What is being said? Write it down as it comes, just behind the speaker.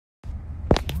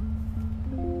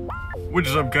What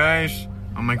is up, guys?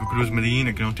 I'm Michael CRUZ-em,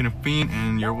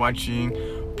 and you're watching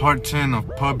part 10 of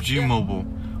PUBG Mobile.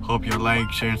 Hope you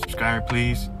like, share, and subscribe,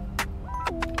 please.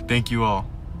 Thank you all.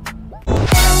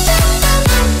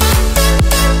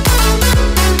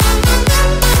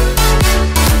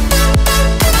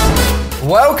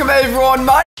 Welcome everyone,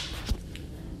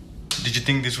 Did you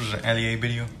think this was an LEA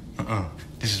video?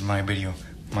 This is my video.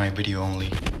 My video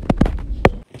only.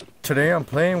 Today I'm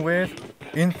playing with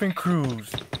Infant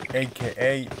Cruz,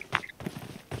 aka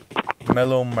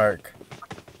Mellow Mark.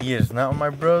 He is not my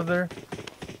brother,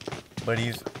 but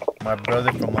he's my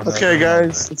brother from another Okay, guys,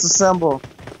 mother. let's assemble.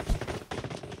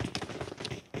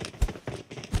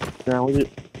 Yeah,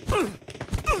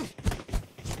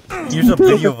 Here's a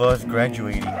video of us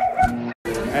graduating.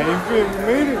 Hey, you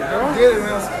made it, bro. Get it,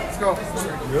 man. Let's go.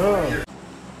 Yeah.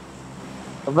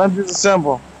 Avengers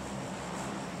assemble.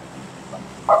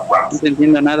 No te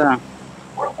entiendo nada.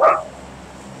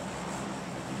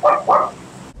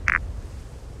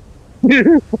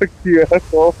 Fuck you,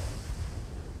 asshole.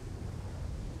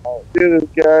 Alright, do this,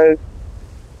 guys.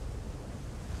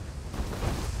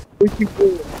 What you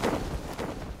doing?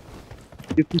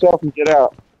 Get yourself and get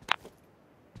out.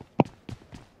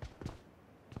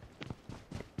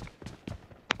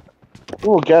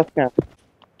 Ooh, gas can.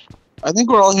 I think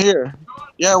we're all here.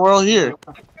 Yeah, we're all here.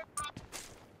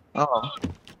 Oh.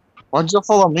 Why'd you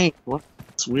follow me? What?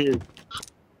 It's weird.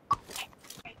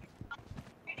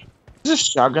 Is this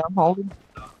shotgun holding?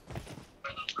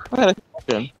 I had a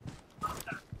shotgun.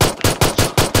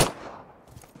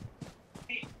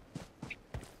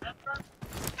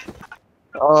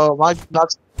 Oh, my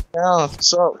knocks down.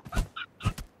 What's up?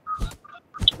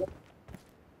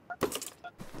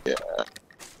 Yeah.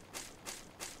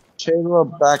 Taylor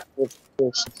back with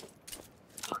this.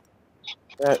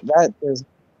 That is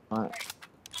fine.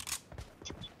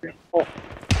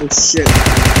 Oh shit.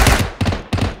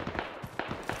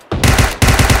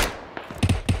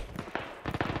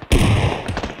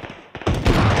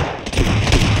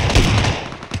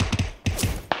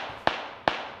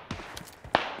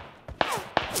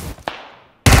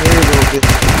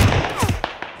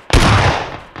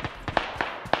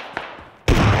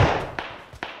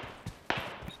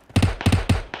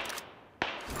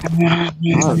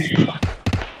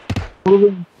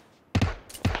 Moving.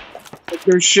 Take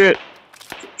their shit.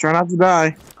 Try not to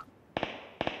die.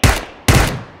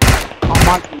 Oh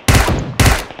my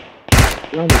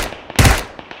God.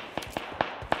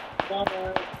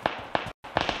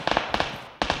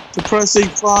 Suppressing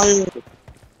fire. Where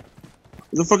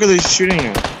the fuck are they shooting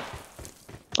at?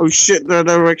 Oh shit, their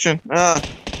direction. Ah.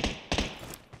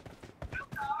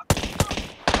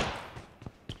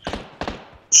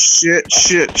 Shit.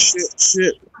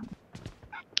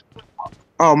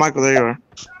 Oh, Michael, there you are.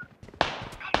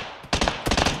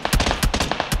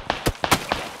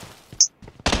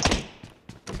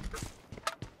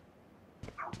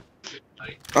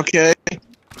 Okay.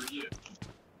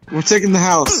 We're taking the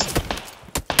house.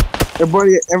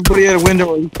 Everybody at a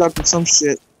window is stuck with some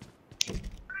shit.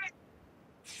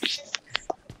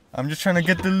 I'm just trying to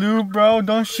get the loot, bro.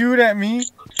 Don't shoot at me.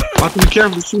 Have to be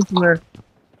careful, shoot from there.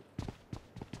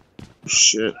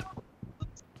 Shit.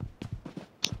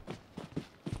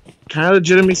 Can I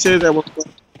legitimately say that was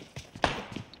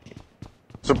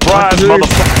surprise,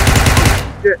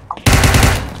 motherfucker? Shit.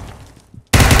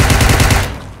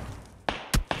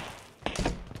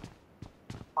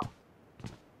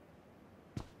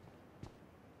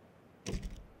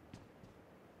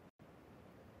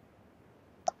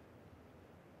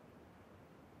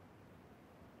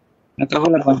 Me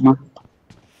trajo la palma.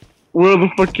 Where the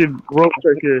fucking rope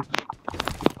right here?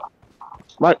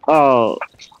 My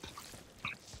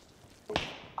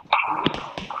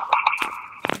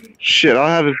shit, I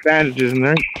have his bandages in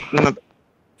there.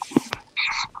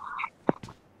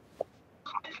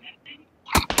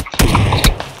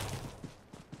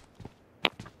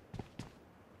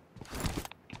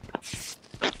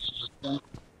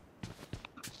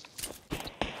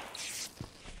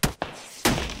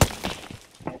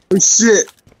 Oh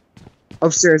shit!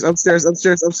 Upstairs.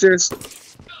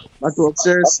 Michael,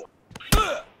 upstairs.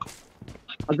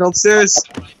 I go upstairs.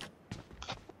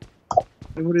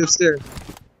 Everybody upstairs.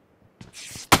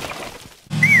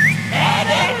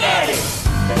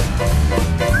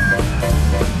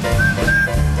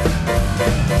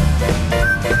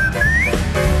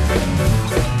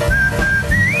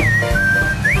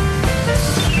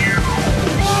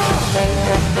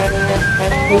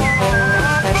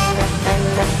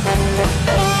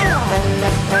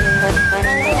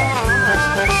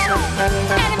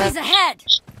 Enemies ahead!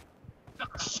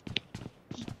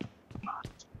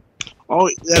 Oh,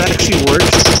 that actually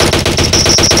works.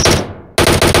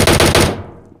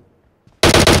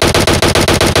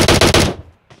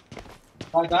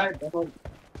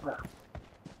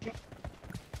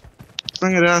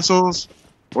 Bring it, assholes.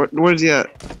 Where's he at?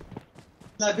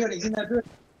 He's in that building.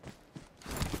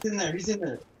 He's in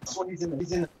there. I swear he's in there.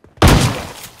 Is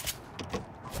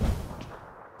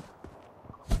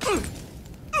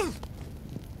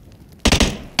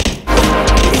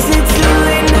it too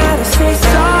late now to say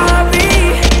sorry?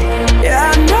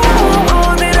 Yeah, I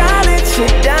know that I let you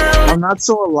down. I'm not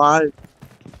so alive.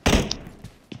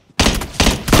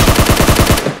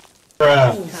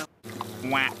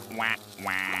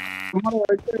 Come on,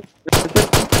 right there.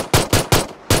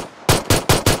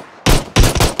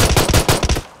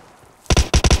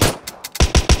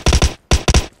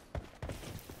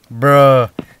 Bruh,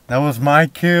 that was my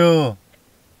kill.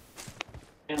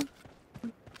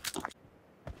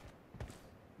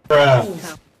 Well,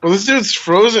 this dude's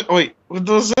frozen. Wait, what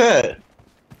was that?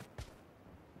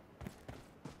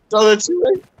 Oh, that's you,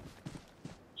 right?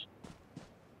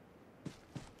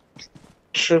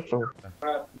 Tripping.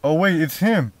 Oh wait, it's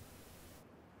him.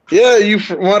 Yeah, you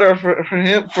for him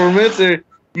for a minute there,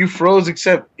 you froze.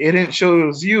 Except it didn't show it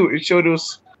was you. It showed it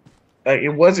was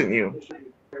it wasn't you.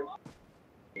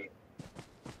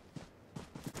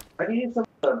 I need some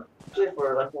shit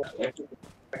for like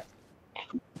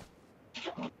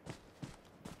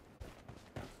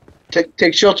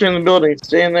Take shelter in the building.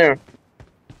 Stay in there.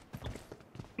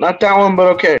 Not that one, but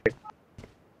okay.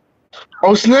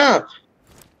 Oh snap!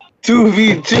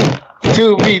 2v2,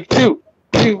 2v2,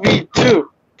 2v2.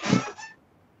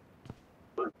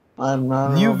 I'm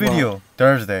not. New video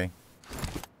Thursday.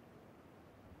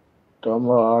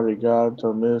 Tomo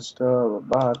arigato, Mr.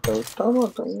 Roboto.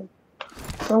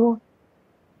 Tomo.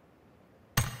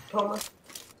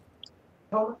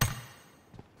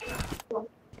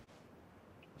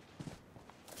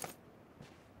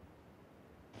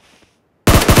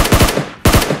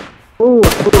 Ooh,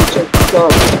 check this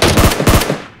out.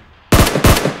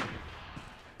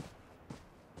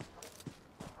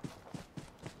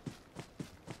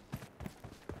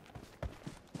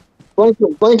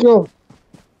 Flank him.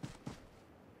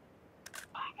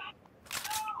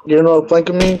 You know what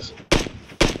flanking means?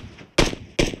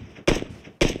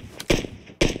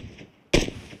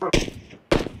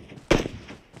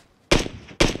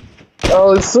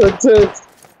 Oh, it's so intense.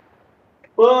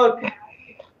 Fuck.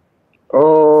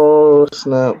 Oh,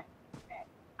 snap.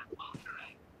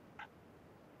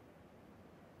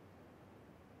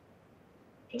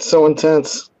 It's so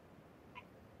intense.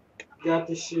 got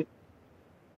this shit.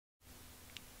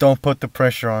 Don't put the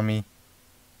pressure on me.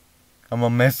 I'm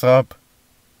gonna mess up.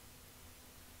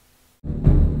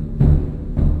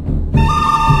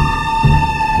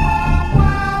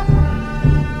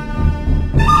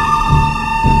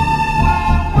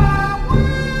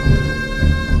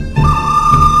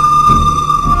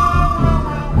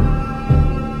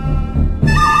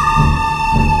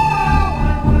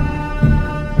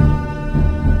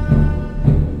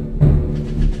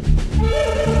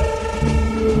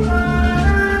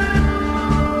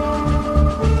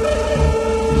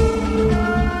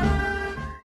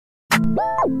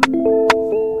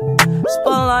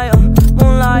 Spotlight,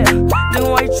 moonlight. Nigga,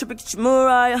 why you tripping? Get your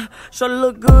Mariah. Shorty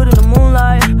look good in the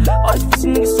moonlight. All these pussy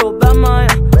niggas so bad, man.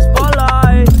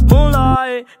 Spotlight,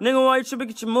 moonlight. Nigga, why you tripping?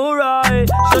 Get your Mariah.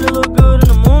 Shorty look good in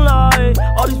the moonlight.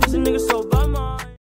 All these pussy niggas so bad.